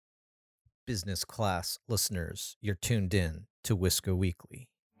business class listeners. You're tuned in to Wisco Weekly.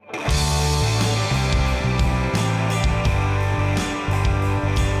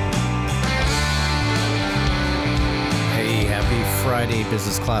 Hey, happy Friday,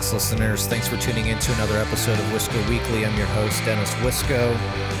 business class listeners. Thanks for tuning in to another episode of Wisco Weekly. I'm your host, Dennis Wisco.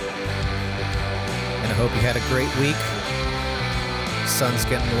 And I hope you had a great week. Sun's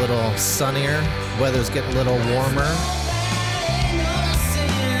getting a little sunnier. Weather's getting a little warmer.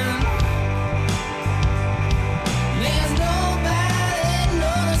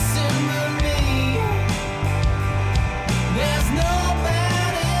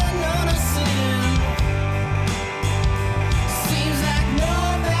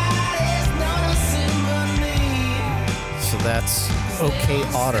 So that's OK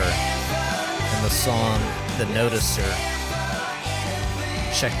Otter and the song The Noticer.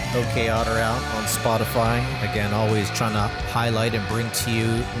 Check OK Otter out on Spotify. Again, always trying to highlight and bring to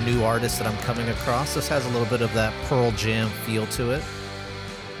you new artists that I'm coming across. This has a little bit of that Pearl Jam feel to it.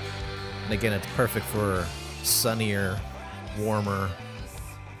 And again, it's perfect for sunnier, warmer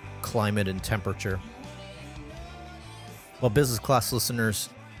climate and temperature. Well, business class listeners,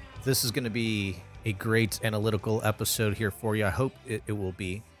 this is going to be a great analytical episode here for you. I hope it will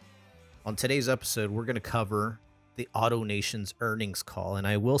be. On today's episode, we're going to cover the AutoNation's earnings call. And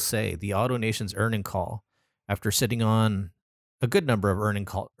I will say the AutoNation's earning call, after sitting on a good number of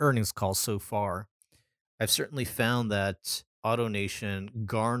earnings calls so far, I've certainly found that AutoNation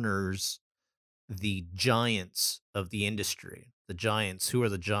garners the giants of the industry. The giants. Who are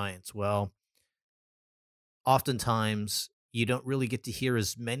the giants? Well, oftentimes you don't really get to hear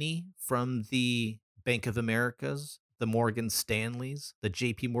as many from the Bank of Americas, the Morgan Stanleys, the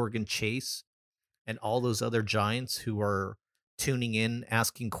JP Morgan Chase, and all those other giants who are tuning in,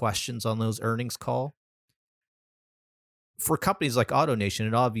 asking questions on those earnings call. For companies like AutoNation,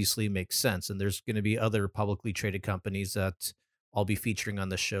 it obviously makes sense. And there's going to be other publicly traded companies that I'll be featuring on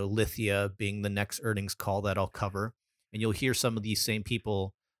the show, Lithia being the next earnings call that I'll cover. And you'll hear some of these same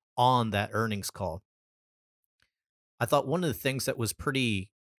people on that earnings call. I thought one of the things that was pretty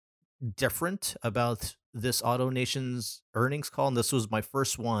different about this AutoNation's earnings call, and this was my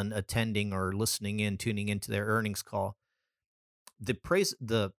first one attending or listening in, tuning into their earnings call,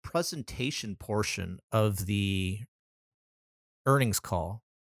 the presentation portion of the earnings call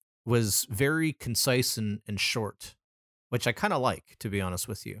was very concise and short, which I kind of like, to be honest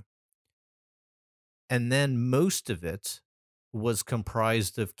with you. And then most of it was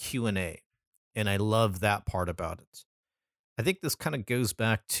comprised of Q&A, and I love that part about it. I think this kind of goes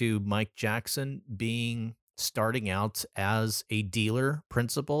back to Mike Jackson starting out as a dealer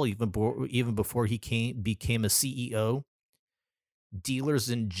principal, even before he became a CEO. Dealers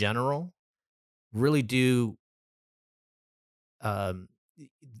in general really do,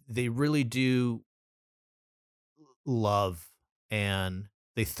 they really do love and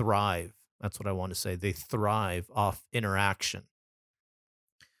they thrive. That's what I want to say. They thrive off interaction.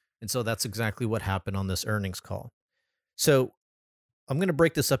 And so that's exactly what happened on this earnings call. So I'm going to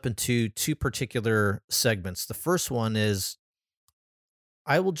break this up into two particular segments. The first one is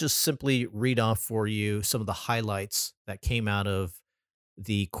I will just simply read off for you some of the highlights that came out of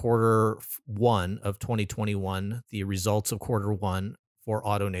the quarter one of 2021, the results of quarter one for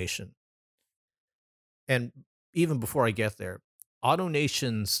AutoNation. And even before I get there,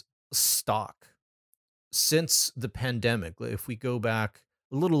 AutoNation's stock since the pandemic, if we go back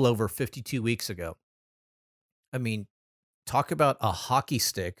a little over 52 weeks ago, I mean, talk about a hockey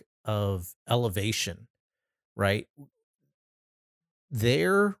stick of elevation, right?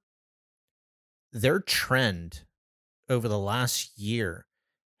 Their trend over the last year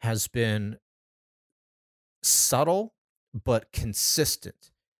has been subtle but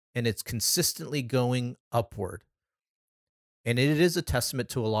consistent, and it's consistently going upward. And it is a testament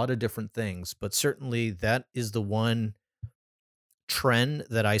to a lot of different things, but certainly that is the one trend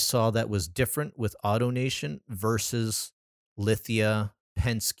that I saw that was different with AutoNation versus Lithia,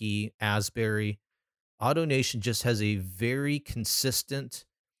 Penske, Asbury. AutoNation just has a very consistent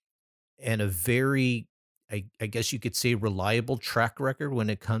and a very, I guess you could say, reliable track record when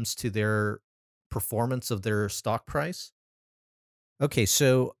it comes to their performance of their stock price. Okay,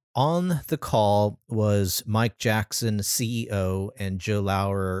 so on the call was Mike Jackson, CEO, and Joe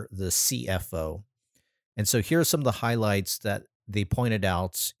Lower, the CFO. And so here are some of the highlights that they pointed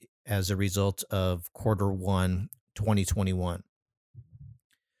out as a result of quarter one, 2021.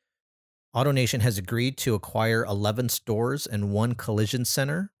 AutoNation has agreed to acquire 11 stores and one collision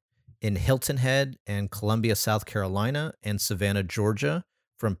center in Hilton Head and Columbia, South Carolina, and Savannah, Georgia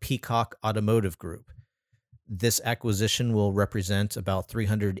from Peacock Automotive Group. This acquisition will represent about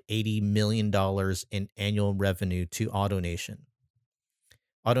 $380 million in annual revenue to AutoNation.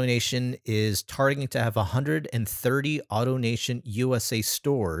 AutoNation is targeting to have 130 AutoNation USA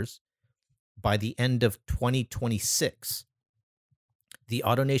stores by the end of 2026. The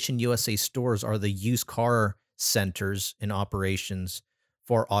AutoNation USA stores are the used car centers and operations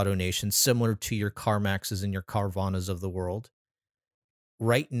for AutoNation, similar to your CarMaxes and your Carvanas of the world.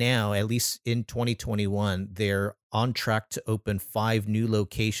 Right now, at least in 2021, they're on track to open 5 new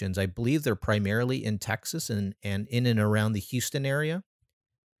locations. I believe they're primarily in Texas and in and around the Houston area.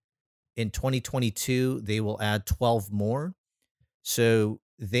 In 2022, they will add 12 more. So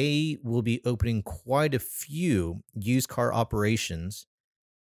they will be opening quite a few used car operations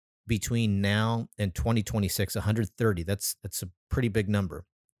between now and 2026, 130. That's a pretty big number.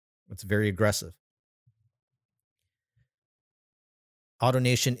 It's very aggressive.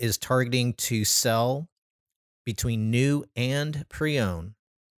 AutoNation is targeting to sell between new and pre-owned.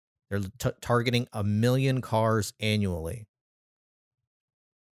 They're targeting 1 million cars annually.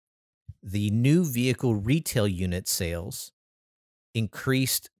 The new vehicle retail unit sales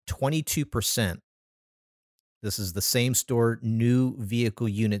increased 22%. This is the same store new vehicle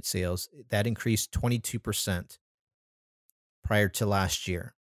unit sales that increased 22% prior to last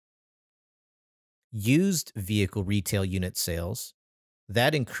year. Used vehicle retail unit sales,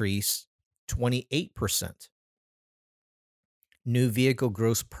 that increased 28%. New vehicle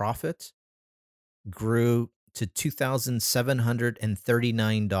gross profit grew to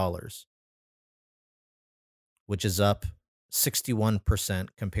 $2,739, which is up 61%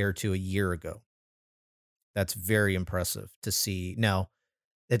 compared to a year ago. That's very impressive to see. Now,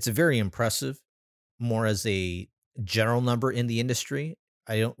 it's very impressive more as a general number in the industry.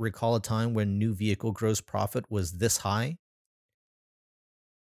 I don't recall a time when new vehicle gross profit was this high.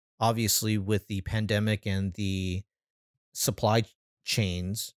 Obviously, with the pandemic and the supply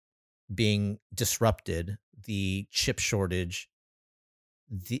chains being disrupted, the chip shortage,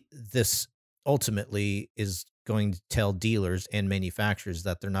 this ultimately is going to tell dealers and manufacturers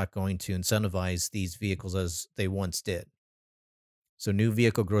that they're not going to incentivize these vehicles as they once did. So new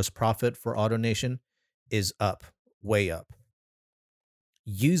vehicle gross profit for AutoNation is up, way up.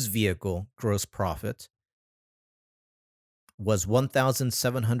 Used vehicle gross profit was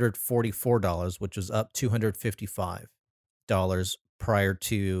 $1,744, which was up $255 prior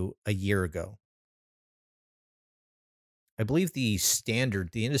to a year ago. I believe the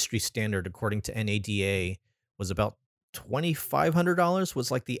industry standard, according to NADA, was about $2,500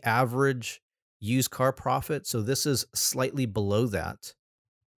 was like the average used car profit. So this is slightly below that.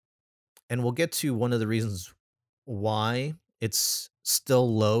 And we'll get to one of the reasons why it's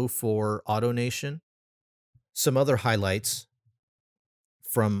still low for AutoNation. Some other highlights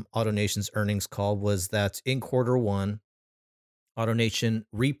from AutoNation's earnings call was that in quarter one, AutoNation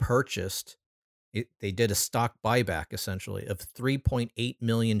repurchased they did a stock buyback essentially of 3.8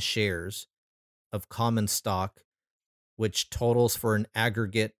 million shares of common stock, which totals for an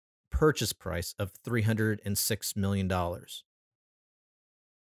aggregate purchase price of $306 million.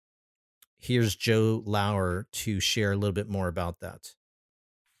 Here's Joe Lauer to share a little bit more about that.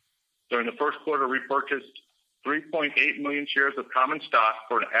 During the first quarter, we purchased 3.8 million shares of common stock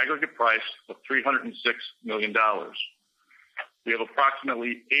for an aggregate price of $306 million. We have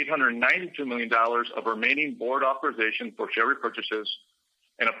approximately $892 million of remaining board authorization for share repurchases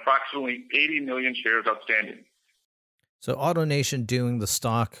and approximately 80 million shares outstanding. So AutoNation doing the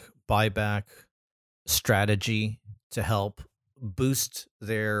stock buyback strategy to help boost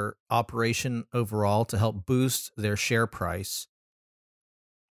their operation overall, to help boost their share price.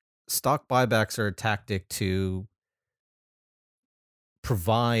 Stock buybacks are a tactic to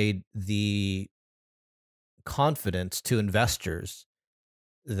provide the confidence to investors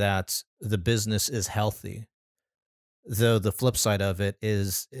that the business is healthy. Though the flip side of it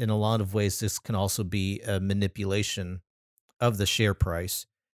is, in a lot of ways, this can also be a manipulation of the share price,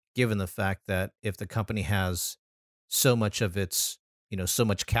 given the fact that if the company has so much of its, so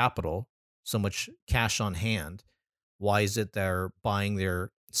much capital, so much cash on hand, why is it they're buying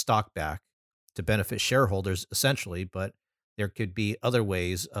their stock back to benefit shareholders, essentially? But there could be other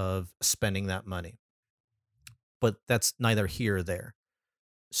ways of spending that money. But that's neither here or there.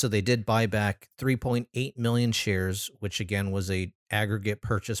 So they did buy back 3.8 million shares, which again was a aggregate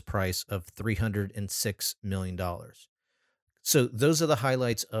purchase price of $306 million. So those are the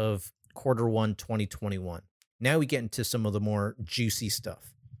highlights of quarter one, 2021. Now we get into some of the more juicy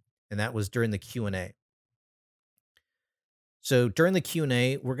stuff, and that was during the Q&A. So during the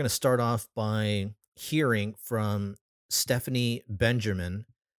Q&A, we're going to start off by hearing from Stephanie Benjamin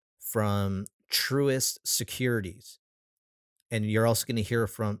from Truist Securities. And you're also going to hear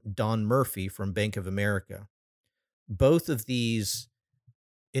from Don Murphy from Bank of America. Both of these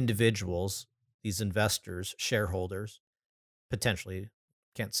individuals, these investors, shareholders, potentially,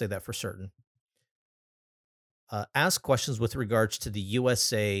 can't say that for certain, ask questions with regards to the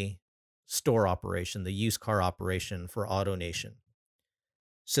USA store operation, the used car operation for AutoNation.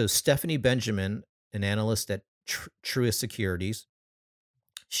 So Stephanie Benjamin, an analyst at Truist Securities,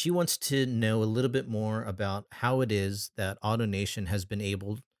 she wants to know a little bit more about how it is that AutoNation has been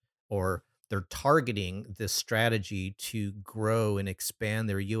able, or they're targeting this strategy to grow and expand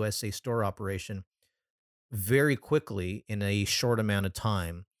their USA store operation very quickly in a short amount of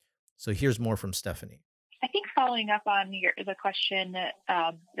time. So here's more from Stephanie. I think following up on the question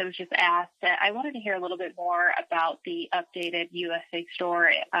that was just asked, I wanted to hear a little bit more about the updated USA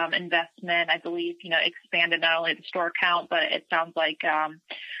store investment. I believe, expanded not only the store count, but it sounds like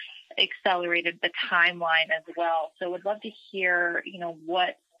accelerated the timeline as well. So would love to hear,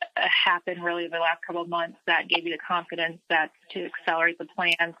 what happened really in the last couple of months that gave you the confidence that to accelerate the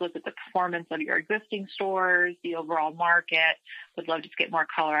plans. Was it the performance of your existing stores, the overall market? Would love to just get more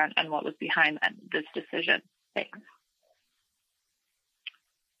color on what was behind this decision. Thanks.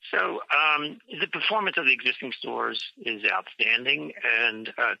 So the performance of the existing stores is outstanding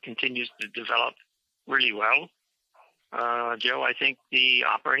and continues to develop really well. Joe, I think the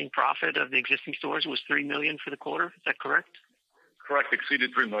operating profit of the existing stores was $3 million for the quarter. Is that correct? Correct.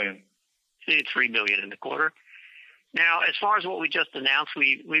 Exceeded $3 million. Exceeded $3 million in the quarter. Now, as far as what we just announced,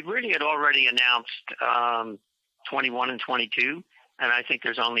 we really had already announced 21 and 22, and I think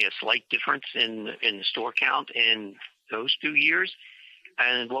there's only a slight difference in the store count in those 2 years.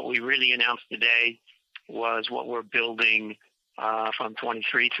 And what we really announced today was what we're building from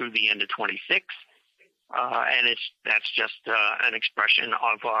 23 through the end of 26. And that's just an expression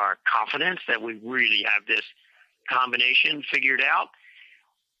of our confidence that we really have this combination figured out.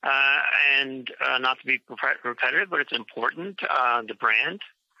 And not to be repetitive, but it's important. The brand,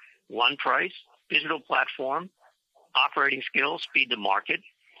 one price, digital platform, operating skills, speed to market.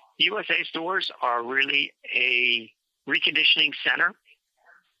 USA stores are really a reconditioning center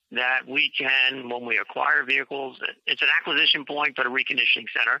that we can, when we acquire vehicles, it's an acquisition point, but a reconditioning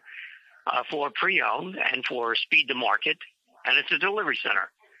center for pre-owned and for speed to market. And it's a delivery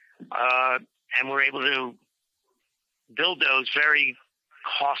center. And we're able to build those very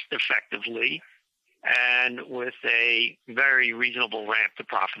cost effectively and with a very reasonable ramp to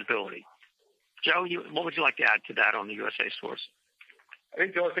profitability. Joe, what would you like to add to that on the USA stores? I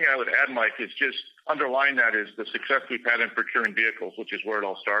think the only thing I would add, Mike, is just underline that is the success we've had in procuring vehicles, which is where it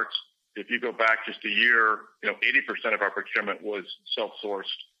all starts. If you go back just a year, 80% of our procurement was self-sourced.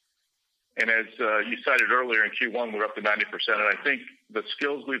 And as you cited earlier in Q1, we're up to 90%. And I think the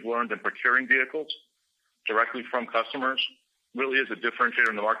skills we've learned in procuring vehicles directly from customers really is a differentiator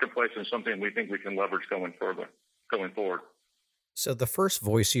in the marketplace and something we think we can leverage going forward. So the first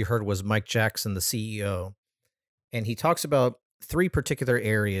voice you heard was Mike Jackson, the CEO, and he talks about three particular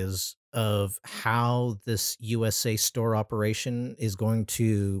areas of how this USA store operation is going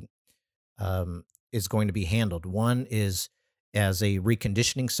to be handled. One is as a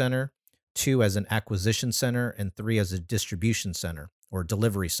reconditioning center, two as an acquisition center, and three as a distribution center or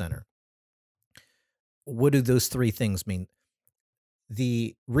delivery center. What do those three things mean?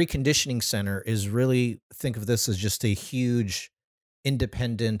 The reconditioning center is really, think of this as just a huge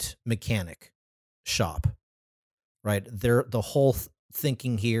independent mechanic shop, right? The whole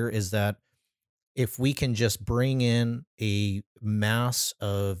thinking here is that if we can just bring in a mass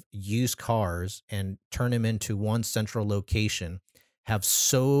of used cars and turn them into one central location, have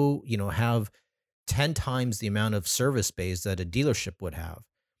 10 times the amount of service bays that a dealership would have,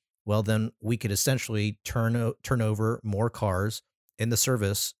 well, then we could essentially turn over more cars in the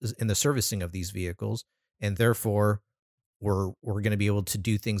servicing of these vehicles, and therefore we're going to be able to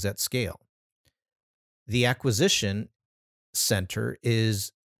do things at scale. The acquisition center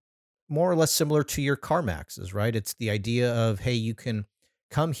is more or less similar to your CarMaxes, right? It's the idea of, hey, you can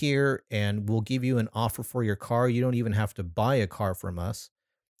come here and we'll give you an offer for your car. You don't even have to buy a car from us,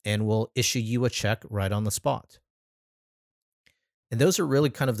 and we'll issue you a check right on the spot. And those are really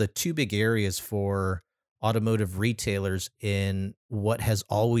kind of the two big areas for automotive retailers in what has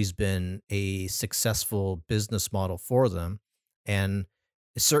always been a successful business model for them. And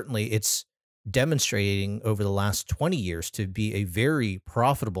certainly it's demonstrating over the last 20 years to be a very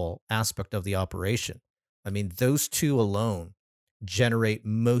profitable aspect of the operation. I mean, those two alone generate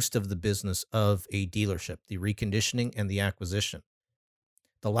most of the business of a dealership, the reconditioning and the acquisition.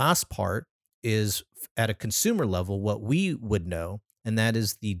 The last part is at a consumer level, what we would know and that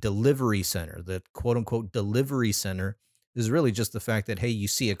is the delivery center. The quote unquote delivery center is really just the fact that, hey, you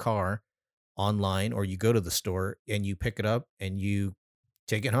see a car online or you go to the store and you pick it up and you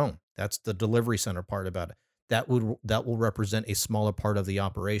take it home. That's the delivery center part about it. That will represent a smaller part of the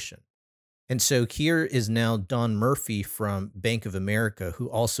operation. And so here is now Don Murphy from Bank of America, who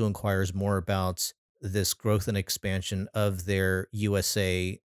also inquires more about this growth and expansion of their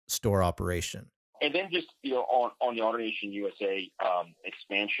USA store operation. And then just, on the AutoNation USA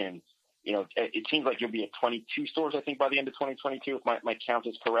expansion, it seems like you'll be at 22 stores, I think, by the end of 2022, if my count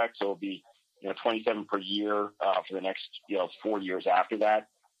is correct. So it'll be, 27 per year for the next, 4 years after that.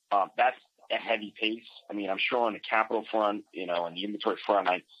 That's a heavy pace. I mean, I'm sure on the capital front, and the inventory front,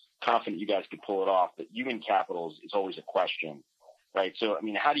 I'm confident you guys could pull it off. But human capital is always a question, right? So, I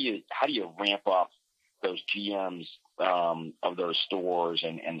mean, how do you ramp up those GMs of those stores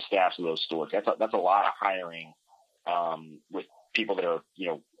and staffs of those stores? That's a lot of hiring with people that are,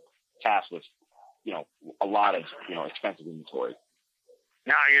 tasked with, a lot of, expensive inventory.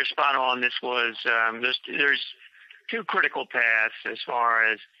 No, you're spot on. This was there's two critical paths as far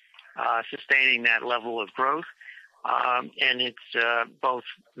as sustaining that level of growth, and it's both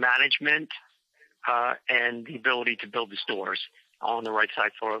management and the ability to build the stores on the right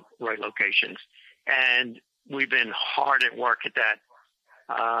site for right locations. And we've been hard at work at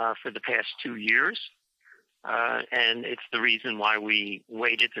that for the past 2 years, and it's the reason why we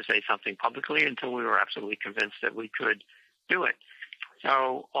waited to say something publicly until we were absolutely convinced that we could do it.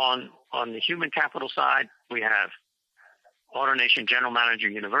 So on the human capital side, we have AutoNation General Manager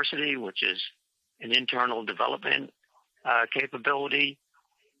University, which is an internal development capability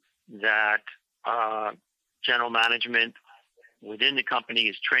that general management within the company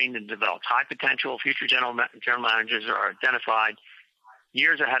is trained and developed. High potential future general managers are identified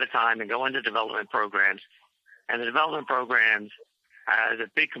years ahead of time and go into development programs. And the development programs has a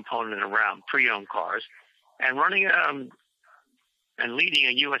big component around pre-owned cars. And running and leading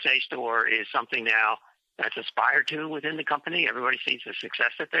a USA store is something now that's aspired to within the company. Everybody sees the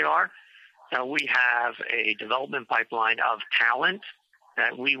success that they are. So we have a development pipeline of talent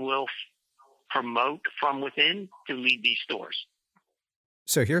that we will promote from within to lead these stores.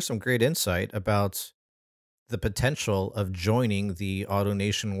 So here's some great insight about the potential of joining the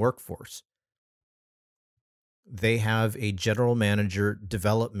AutoNation workforce. They have a general manager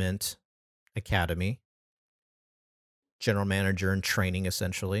development academy, general manager in training,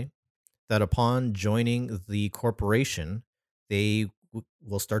 essentially, that upon joining the corporation, they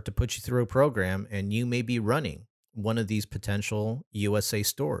will start to put you through a program and you may be running one of these potential USA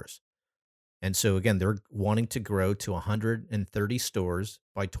stores. And so again, they're wanting to grow to 130 stores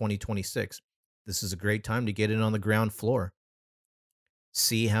by 2026. This is a great time to get in on the ground floor.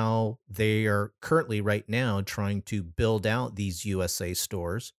 See how they are currently right now trying to build out these USA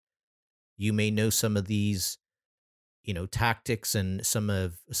stores. You may know some of these, tactics and some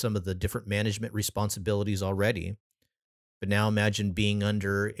of the different management responsibilities already. But now imagine being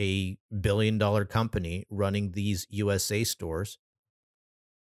under a $1 billion company running these USA stores.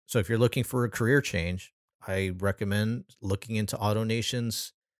 So if you're looking for a career change, I recommend looking into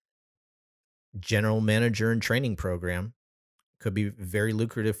AutoNation's general manager and training program. Could be very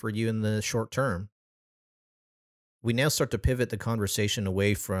lucrative for you in the short term. We now start to pivot the conversation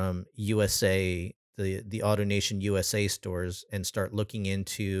away from USA, the AutoNation USA stores, and start looking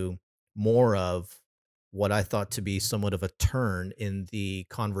into more of what I thought to be somewhat of a turn in the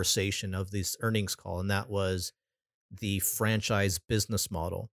conversation of this earnings call, and that was the franchise business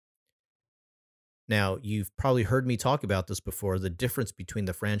model. Now, you've probably heard me talk about this before, the difference between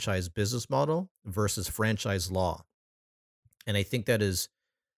the franchise business model versus franchise law. And I think that is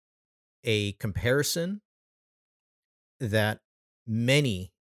a comparison that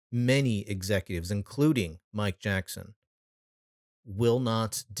many, many executives, including Mike Jackson, will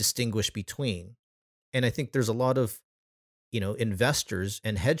not distinguish between. And I think there's a lot of, investors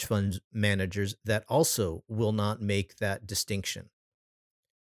and hedge fund managers that also will not make that distinction.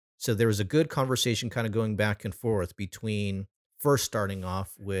 So there was a good conversation kind of going back and forth between first starting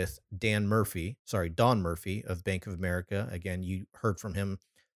off with Don Murphy of Bank of America. Again, you heard from him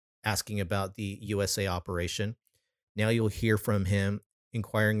asking about the USA operation. Now you'll hear from him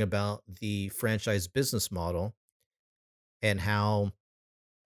inquiring about the franchise business model and how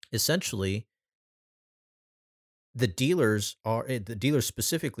essentially the dealers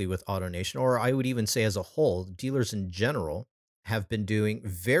specifically with AutoNation, or I would even say as a whole, dealers in general have been doing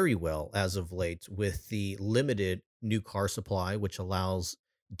very well as of late with the limited new car supply, which allows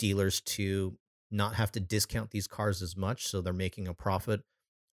dealers to not have to discount these cars as much. So they're making a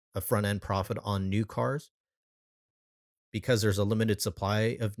front end profit on new cars. because there's a limited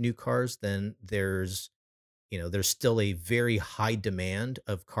supply of new cars, then there's still a very high demand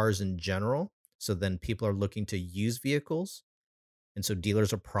of cars in general. So then people are looking to use vehicles. And so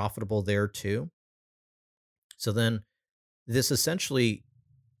dealers are profitable there too. So then this essentially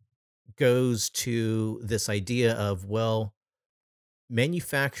goes to this idea of, well,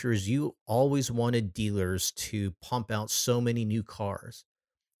 manufacturers, you always wanted dealers to pump out so many new cars.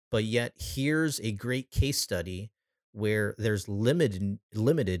 But yet here's a great case study where there's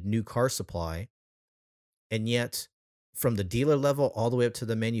limited new car supply, and yet from the dealer level all the way up to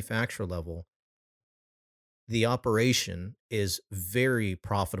the manufacturer level, the operation is very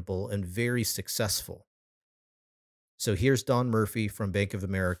profitable and very successful. So here's Don Murphy from Bank of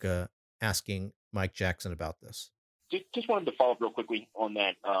America asking Mike Jackson about this. Just wanted to follow up real quickly on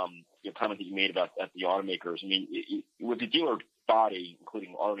that comment that you made about the automakers. I mean, what the dealer body,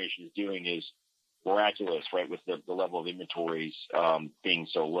 including AutoNation, is doing is miraculous, right? With the level of inventories being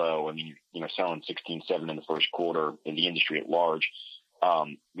so low. I mean, selling 16.7 in the first quarter in the industry at large.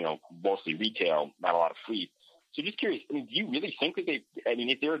 Mostly retail, not a lot of fleet. So just curious, I mean, do you really think that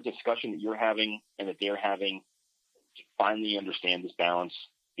is there a discussion that you're having and that they're having to finally understand this balance?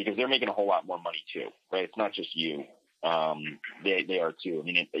 Because they're making a whole lot more money too, right? It's not just you. They are too. I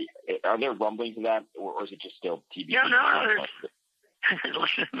mean, are there rumblings of that, or is it just still TBD? Yeah, no.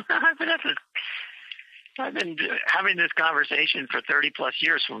 Listen, I've been having this conversation for 30 plus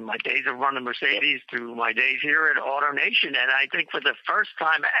years, from my days of running Mercedes through my days here at AutoNation. And I think for the first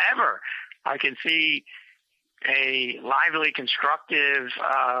time ever, I can see a lively, constructive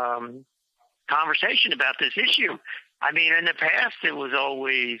conversation about this issue. I mean, in the past, it was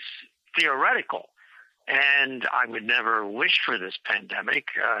always theoretical, and I would never wish for this pandemic.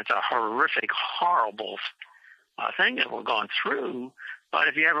 It's a horrific, horrible thing that we're going through. But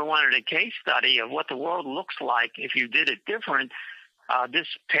if you ever wanted a case study of what the world looks like if you did it different, this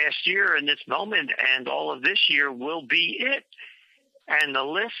past year and this moment and all of this year will be it. And the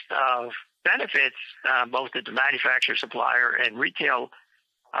list of benefits, both at the manufacturer, supplier, and retail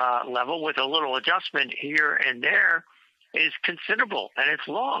level, with a little adjustment here and there, is considerable, and it's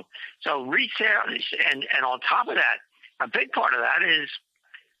long. So retail, and on top of that, a big part of that is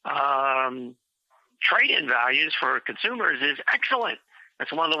trade-in values for consumers is excellent.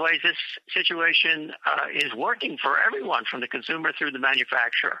 That's one of the ways this situation is working for everyone, from the consumer through the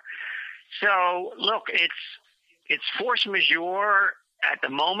manufacturer. So look, it's force majeure at the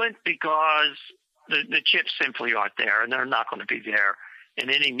moment because the chips simply aren't there, and they're not going to be there in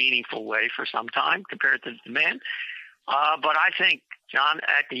any meaningful way for some time compared to the demand. But I think, John,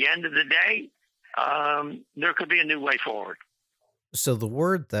 at the end of the day, there could be a new way forward. So the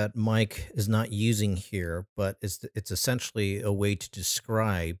word that Mike is not using here, but it's essentially a way to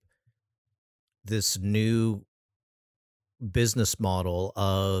describe this new business model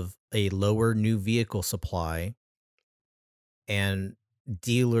of a lower new vehicle supply and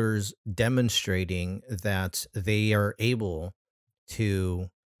dealers demonstrating that they are able to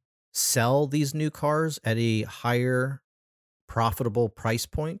sell these new cars at a higher profitable price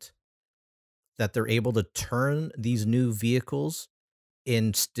point, that they're able to turn these new vehicles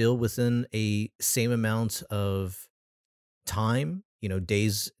in still within a same amount of time,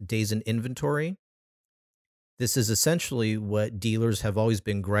 days in inventory. This is essentially what dealers have always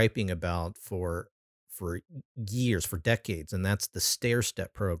been griping about for years, for decades, and that's the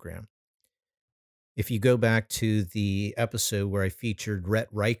stair-step program. If you go back to the episode where I featured Rhett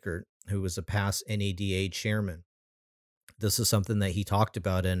Reichert, who was a past NADA chairman, this is something that he talked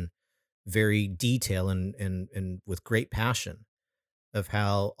about in very detail and with great passion, of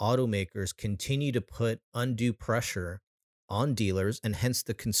how automakers continue to put undue pressure on dealers and hence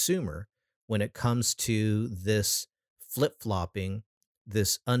the consumer when it comes to this flip-flopping,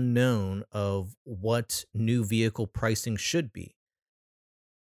 this unknown of what new vehicle pricing should be.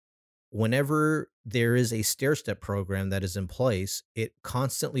 Whenever there is a stair-step program that is in place, it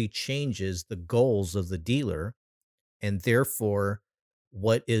constantly changes the goals of the dealer, and therefore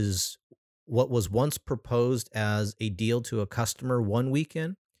what was once proposed as a deal to a customer one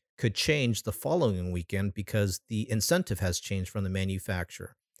weekend could change the following weekend because the incentive has changed from the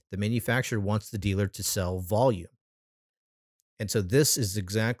manufacturer. The manufacturer wants the dealer to sell volume. And so this is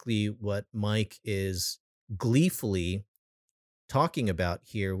exactly what Mike is gleefully talking about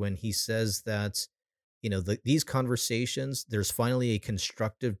here when he says that, these conversations, there's finally a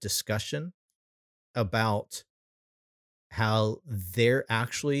constructive discussion about how there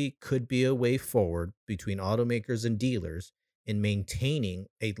actually could be a way forward between automakers and dealers in maintaining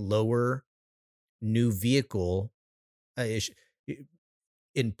a lower new vehicle,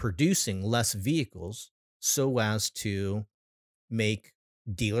 in producing less vehicles so as to make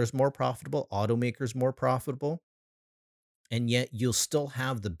dealers more profitable, automakers more profitable, and yet you'll still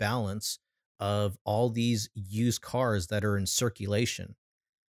have the balance of all these used cars that are in circulation.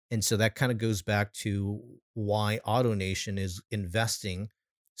 And so that kind of goes back to why AutoNation is investing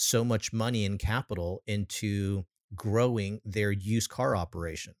so much money and capital into growing their used car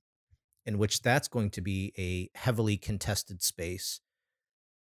operation, in which that's going to be a heavily contested space.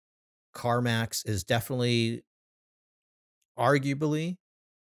 CarMax is definitely, arguably,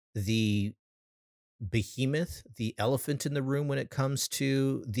 the behemoth, the elephant in the room when it comes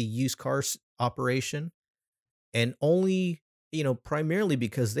to the used cars operation. And only, primarily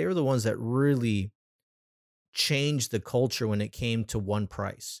because they're the ones that really changed the culture when it came to one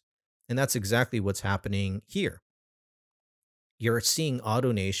price. And that's exactly what's happening here. You're seeing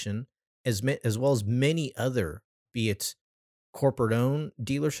AutoNation as well as many other, be it corporate owned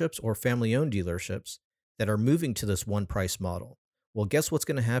dealerships or family owned dealerships, that are moving to this one price model. Well, guess what's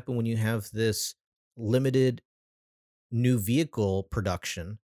going to happen when you have this limited new vehicle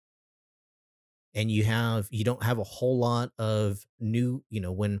production, and you don't have a whole lot of new,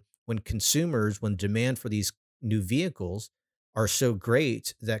 when demand for these new vehicles are so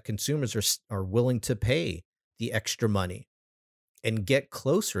great that consumers are willing to pay the extra money and get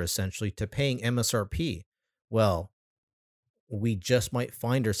closer essentially to paying MSRP. Well, we just might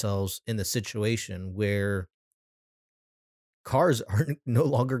find ourselves in the situation where cars are no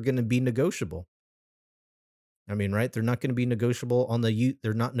longer going to be negotiable. I mean, right? They're not going to be negotiable on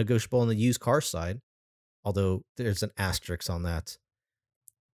they're not negotiable on the used car side, although there's an asterisk on that.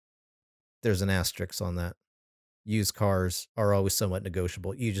 There's an asterisk on that. Used cars are always somewhat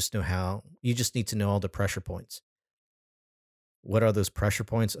negotiable. You just need to know all the pressure points. What are those pressure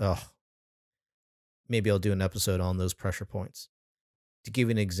points? Oh, maybe I'll do an episode on those pressure points. To give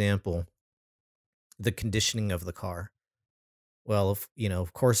you an example, the conditioning of the car. Well,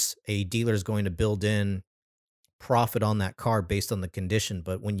 of course, a dealer is going to build in profit on that car based on the condition.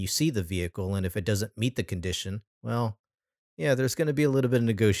 But when you see the vehicle and if it doesn't meet the condition, well, yeah, there's going to be a little bit of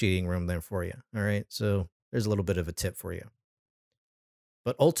negotiating room there for you. All right. So there's a little bit of a tip for you.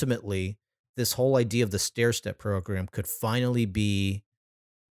 But ultimately, this whole idea of the stair-step program could finally be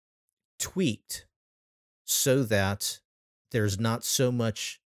tweaked so that there's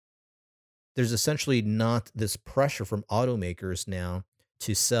essentially not this pressure from automakers now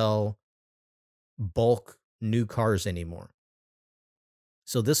to sell bulk new cars anymore.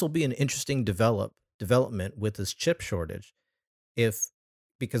 So this will be an interesting development with this chip shortage,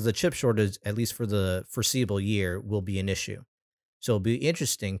 because the chip shortage, at least for the foreseeable year, will be an issue. So it'll be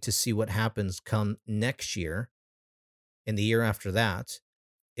interesting to see what happens come next year and the year after that,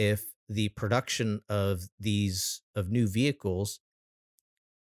 if the production of new vehicles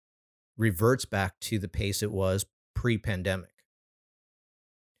reverts back to the pace it was pre-pandemic.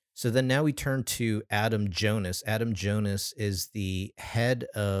 So then now we turn to Adam Jonas. Adam Jonas is the head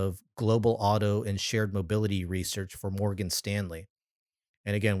of global auto and shared mobility research for Morgan Stanley.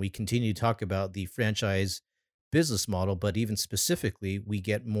 And again, we continue to talk about the franchise business model, but even specifically, we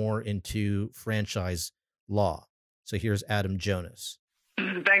get more into franchise law. So here's Adam Jonas.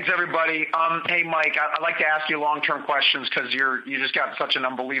 Thanks, everybody. Hey, Mike, I'd like to ask you long-term questions because you just got such an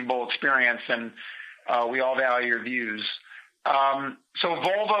unbelievable experience, and we all value your views. So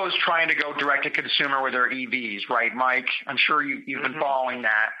Volvo is trying to go direct to consumer with their EVs, right, Mike? I'm sure you've been following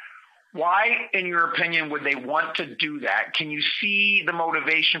that. Why, in your opinion, would they want to do that? Can you see the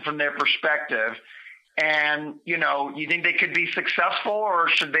motivation from their perspective? And, you think they could be successful, or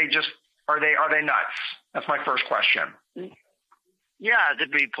should they are they nuts? That's my first question. Yeah, to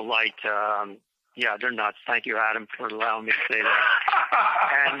be polite, yeah, they're nuts. Thank you, Adam, for allowing me to say that.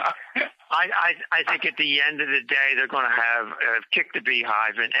 And I think at the end of the day, they're going to have kicked the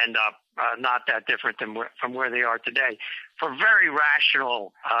beehive and end up not that different from where they are today, for very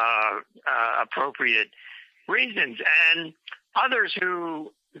rational, appropriate reasons. And others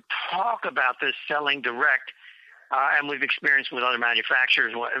who talk about this selling direct, and we've experienced with other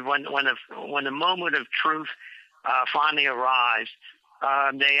manufacturers, when the moment of truth finally arrives,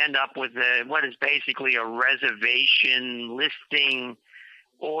 they end up with what is basically a reservation listing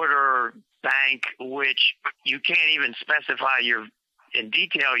order bank, which you can't even specify in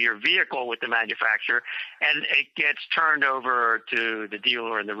detail your vehicle with the manufacturer, and it gets turned over to the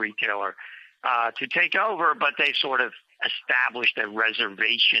dealer and the retailer to take over, but they sort of established a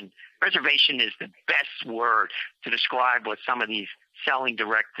reservation. Reservation is the best word to describe what some of these selling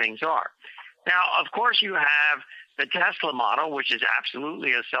direct things are. Now, of course, you have the Tesla model, which is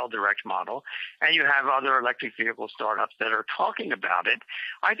absolutely a sell direct model, and you have other electric vehicle startups that are talking about it.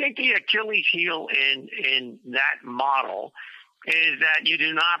 I think the Achilles heel in that model is that you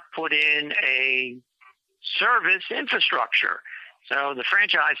do not put in a service infrastructure. So the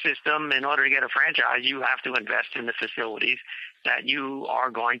franchise system, in order to get a franchise, you have to invest in the facilities that you are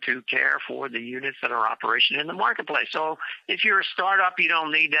going to care for the units that are operation in the marketplace. So if you're a startup, you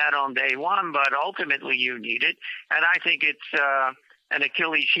don't need that on day one, but ultimately you need it. And I think it's an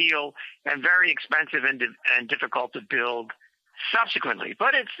Achilles heel and very expensive and difficult to build subsequently.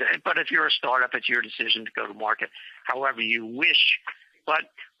 But if you're a startup, it's your decision to go to market however you wish. But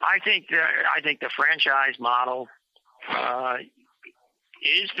I think the franchise model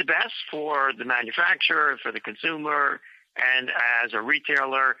is the best for the manufacturer, for the consumer, and as a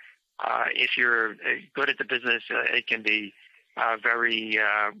retailer, if you're good at the business, it can be a very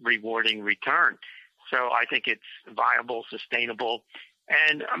rewarding return. So I think it's viable, sustainable,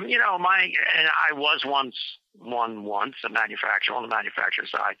 and I was once a manufacturer on the manufacturer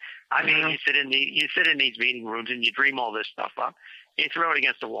side. I mean, you sit in these meeting rooms and you dream all this stuff up. You throw it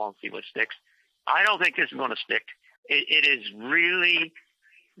against the wall and see what sticks. I don't think this is going to stick. It is really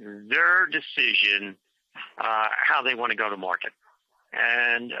their decision how they want to go to market.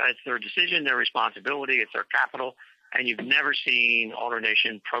 And it's their decision, their responsibility, it's their capital. And you've never seen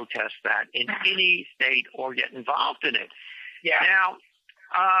AutoNation protest that in any state or get involved in it. Yeah.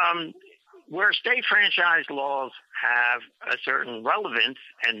 Now, where state franchise laws have a certain relevance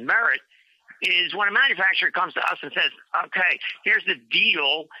and merit is when a manufacturer comes to us and says, okay, here's the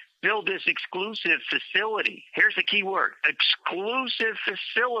deal, build this exclusive facility. Here's the key word, exclusive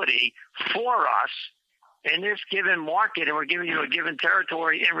facility for us in this given market, and we're giving you a given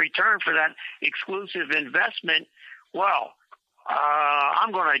territory in return for that exclusive investment. Well,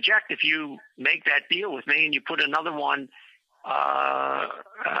 I'm going to eject if you make that deal with me and you put another one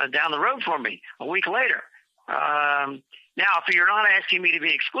down the road for me a week later. Now, if you're not asking me to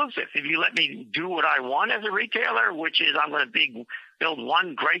be exclusive, if you let me do what I want as a retailer, which is I'm going to build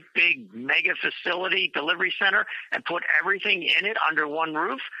one great big mega facility delivery center and put everything in it under one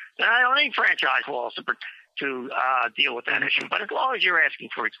roof, then I don't need franchise laws to deal with that issue. But as long as you're asking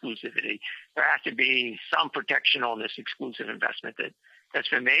for exclusivity, there has to be some protection on this exclusive investment that's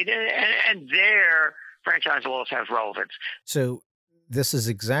been made, and their franchise laws have relevance. So this is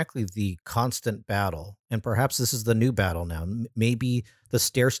exactly the constant battle, and perhaps this is the new battle now. Maybe the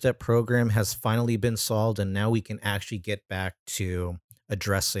stair-step program has finally been solved, and now we can actually get back to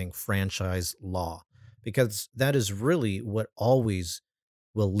addressing franchise law, because that is really what always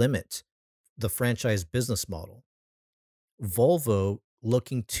will limit the franchise business model. Volvo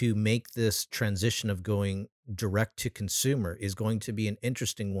looking to make this transition of going direct to consumer is going to be an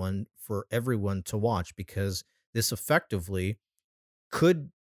interesting one for everyone to watch, because this effectively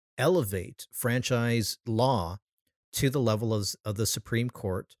could elevate franchise law to the level of the Supreme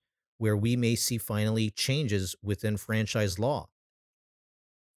Court, where we may see finally changes within franchise law.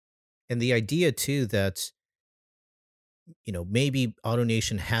 And the idea too that, maybe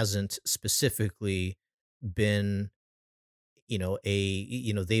AutoNation hasn't specifically been,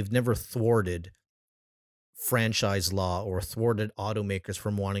 they've never thwarted franchise law or thwarted automakers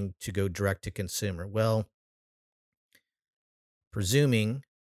from wanting to go direct to consumer. Well, presuming,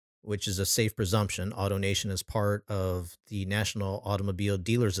 which is a safe presumption, AutoNation is part of the National Automobile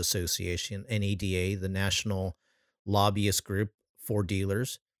Dealers Association, NADA, the national lobbyist group for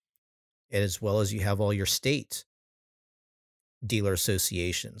dealers, as well as you have all your state dealer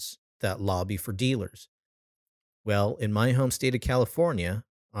associations that lobby for dealers. Well, in my home state of California,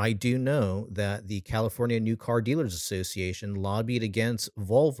 I do know that the California New Car Dealers Association lobbied against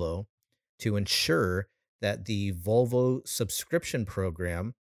Volvo to ensure that the Volvo subscription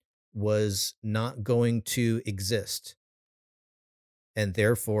program was not going to exist. And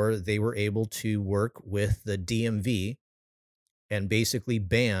therefore, they were able to work with the DMV and basically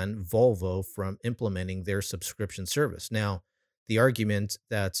ban Volvo from implementing their subscription service. Now, the argument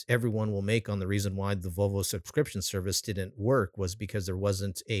that everyone will make on the reason why the Volvo subscription service didn't work was because there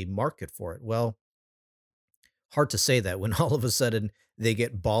wasn't a market for it. Well, hard to say that when all of a sudden they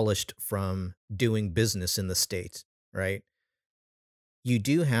get abolished from doing business in the state, right? You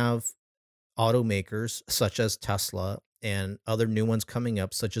do have automakers such as Tesla and other new ones coming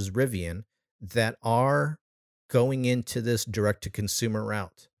up, such as Rivian, that are going into this direct-to-consumer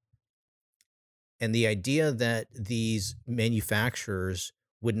route. And the idea that these manufacturers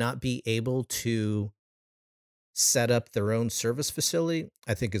would not be able to set up their own service facility,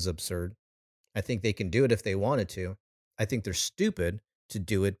 I think is absurd. I think they can do it if they wanted to. I think they're stupid to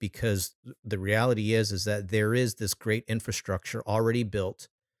do it, because the reality is that there is this great infrastructure already built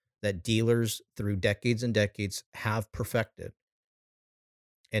that dealers through decades and decades have perfected.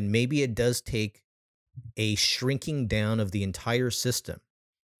 And maybe it does take a shrinking down of the entire system.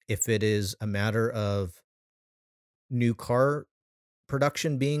 If it is a matter of new car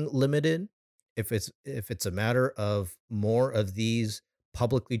production being limited, if it's a matter of more of these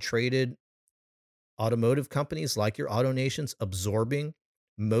publicly traded automotive companies like your AutoNations absorbing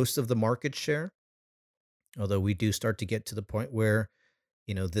most of the market share, although we do start to get to the point where,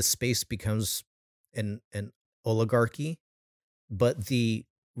 this space becomes an oligarchy, but the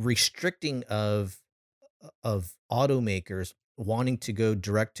restricting of automakers wanting to go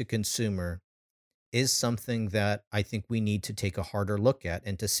direct to consumer is something that I think we need to take a harder look at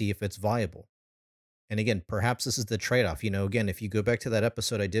and to see if it's viable. And again, perhaps this is the trade-off. Again, if you go back to that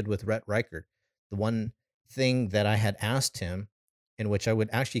episode I did with Rhett Reichert, the one thing that I had asked him, in which I would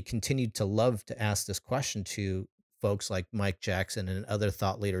actually continue to love to ask this question to folks like Mike Jackson and other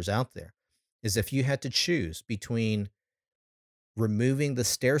thought leaders out there, is if you had to choose between removing the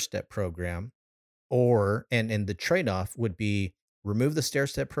stair-step program and the trade-off would be remove the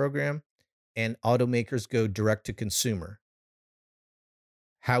stair-step program and automakers go direct to consumer,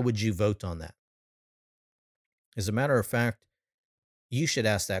 how would you vote on that? As a matter of fact, you should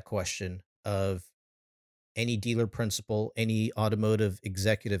ask that question of any dealer principal, any automotive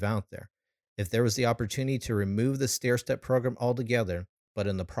executive out there. If there was the opportunity to remove the stair-step program altogether, but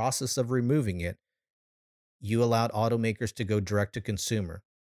in the process of removing it, you allowed automakers to go direct to consumer,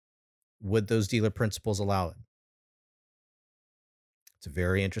 would those dealer principals allow it? It's a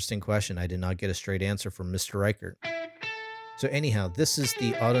very interesting question. I did not get a straight answer from Mr. Reichert. So anyhow, this is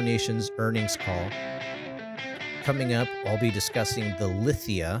the AutoNations earnings call. Coming up, I'll be discussing the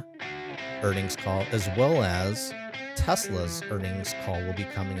Lithia earnings call, as well as Tesla's earnings call will be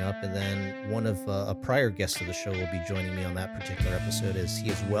coming up. And then one of a prior guest of the show will be joining me on that particular episode, as he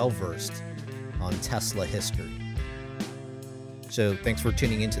is well-versed on Tesla history. So thanks for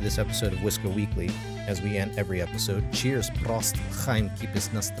tuning into this episode of Wisco Weekly. As we end every episode, cheers, prost, chaim, kipis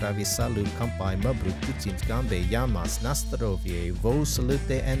nastravi, salut, kampai, mabruk, tutsins, gambe, yamas, nastrovie, vo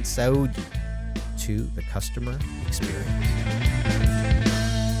salute, and saudi to the customer experience.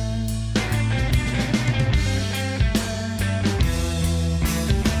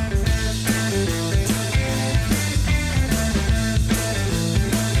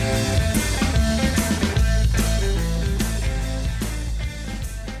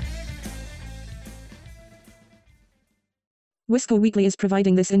 Wisco Weekly is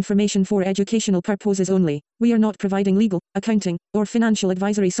providing this information for educational purposes only. We are not providing legal, accounting, or financial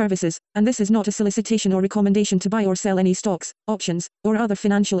advisory services, and this is not a solicitation or recommendation to buy or sell any stocks, options, or other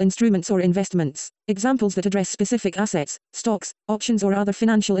financial instruments or investments. Examples that address specific assets, stocks, options or other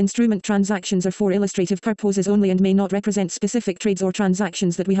financial instrument transactions are for illustrative purposes only and may not represent specific trades or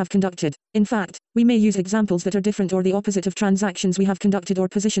transactions that we have conducted. In fact, we may use examples that are different or the opposite of transactions we have conducted or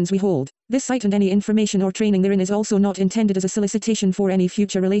positions we hold. This site and any information or training therein is also not intended as a solicitation for any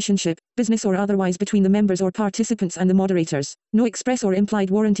future relationship, business or otherwise, between the members or participants and the moderators. No express or implied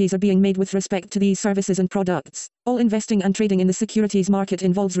warranties are being made with respect to these services and products. All investing and trading in the securities market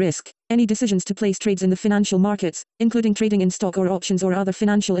involves risk. Any decisions to place trades in the financial markets, including trading in stock or options or other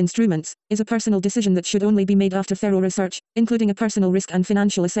financial instruments, is a personal decision that should only be made after thorough research, including a personal risk and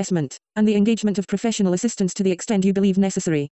financial assessment, and the engagement of professional assistance to the extent you believe necessary.